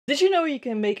Did you know you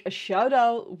can make a shout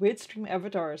out with stream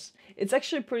avatars? It's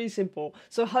actually pretty simple.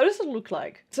 So how does it look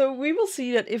like? So we will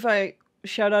see that if I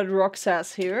shout out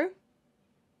Roxas here,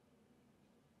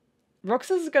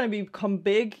 Roxas is going to become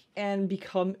big and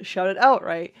become shouted out,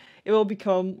 right? It will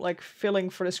become like filling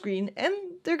for the screen and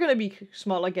they're going to be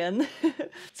small again.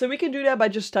 So we can do that by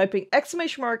just typing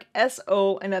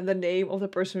 !SO and then the name of the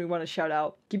person we want to shout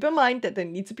out. Keep in mind that there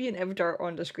needs to be an avatar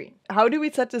on the screen. How do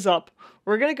we set this up?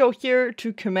 We're going to go here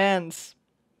to commands,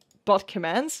 bot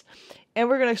commands, and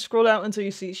we're going to scroll down until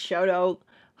you see shout out,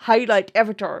 highlight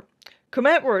avatar,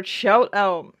 command word shout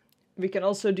out. We can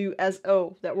also do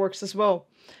SO, that works as well.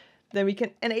 Then we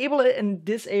can enable it and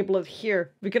disable it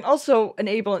here. We can also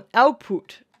enable an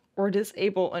output or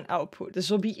disable an output.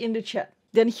 This will be in the chat.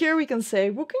 Then here we can say,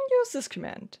 who can use this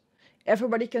command?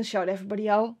 Everybody can shout everybody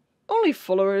out. Only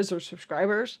followers or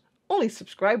subscribers. Only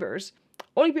subscribers.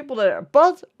 Only people that are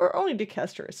bot or only the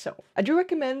caster itself. I do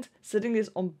recommend setting this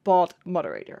on bot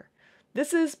moderator.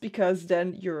 This is because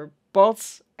then your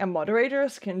bots and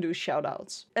moderators can do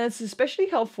shoutouts. And it's especially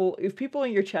helpful if people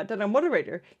in your chat that are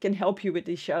moderator can help you with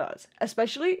these shoutouts.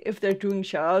 Especially if they're doing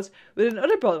shoutouts with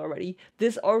another bot already.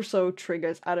 This also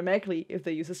triggers automatically if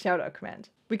they use a shoutout command.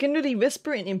 We can do the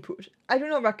whisper in input. I do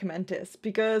not recommend this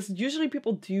because usually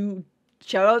people do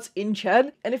shoutouts in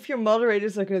chat. And if your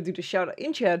moderators are going to do the shoutout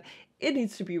in chat, it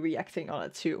needs to be reacting on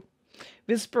it too.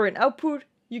 Whisper in output,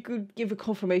 you could give a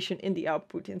confirmation in the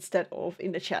output instead of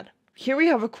in the chat. Here we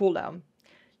have a cooldown.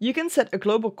 You can set a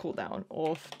global cooldown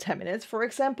of 10 minutes, for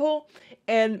example,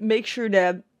 and make sure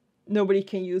that nobody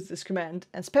can use this command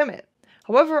and spam it.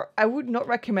 However, I would not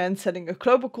recommend setting a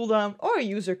global cooldown or a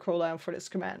user cooldown for this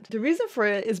command. The reason for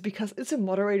it is because it's a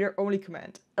moderator only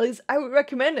command. At least I would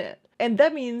recommend it. And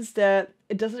that means that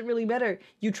it doesn't really matter.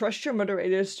 You trust your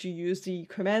moderators to use the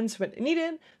commands when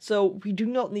needed, so we do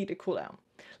not need a cooldown.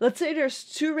 Let's say there's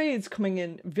 2 raids coming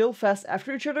in real fast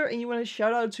after each other and you want to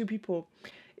shout out 2 people.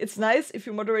 It's nice if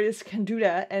your moderators can do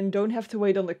that and don't have to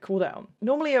wait on the cooldown.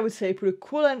 Normally I would say put a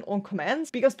cooldown on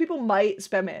commands because people might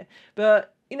spam it.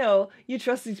 But, you know, you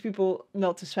trust these people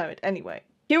not to spam it anyway.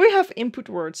 Here we have input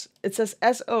words. It says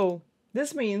SO.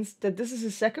 This means that this is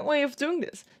a second way of doing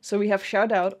this. So we have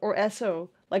shout out or SO.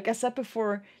 Like I said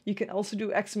before, you can also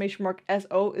do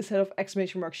 !SO instead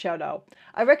of shout out.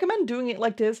 I recommend doing it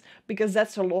like this because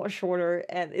that's a lot shorter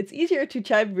and it's easier to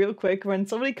type real quick when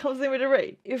somebody comes in with a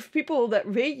raid. If people that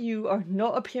raid you are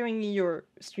not appearing in your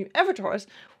stream avatars,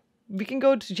 we can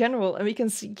go to general and we can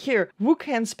see here, who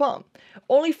can spawn?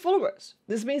 Only followers.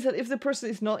 This means that if the person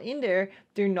is not in there,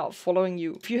 they're not following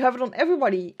you. If you have it on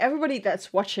everybody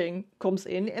that's watching comes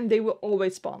in and they will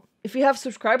always spawn. If you have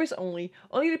subscribers only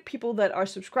the people that are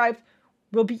subscribed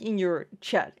will be in your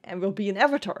chat and will be an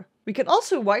avatar. We can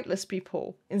also whitelist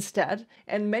people instead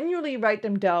and manually write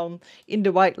them down in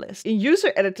the whitelist. In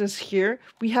user editors here,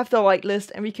 we have the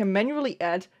whitelist and we can manually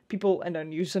add people and their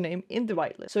username in the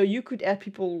whitelist. So you could add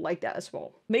people like that as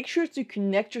well. Make sure to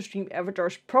connect your stream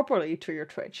avatars properly to your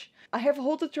Twitch. I have a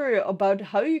whole tutorial about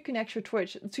how you connect your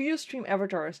Twitch to your stream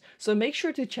avatars, so make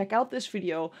sure to check out this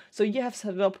video so you have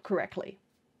set it up correctly.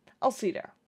 I'll see you there.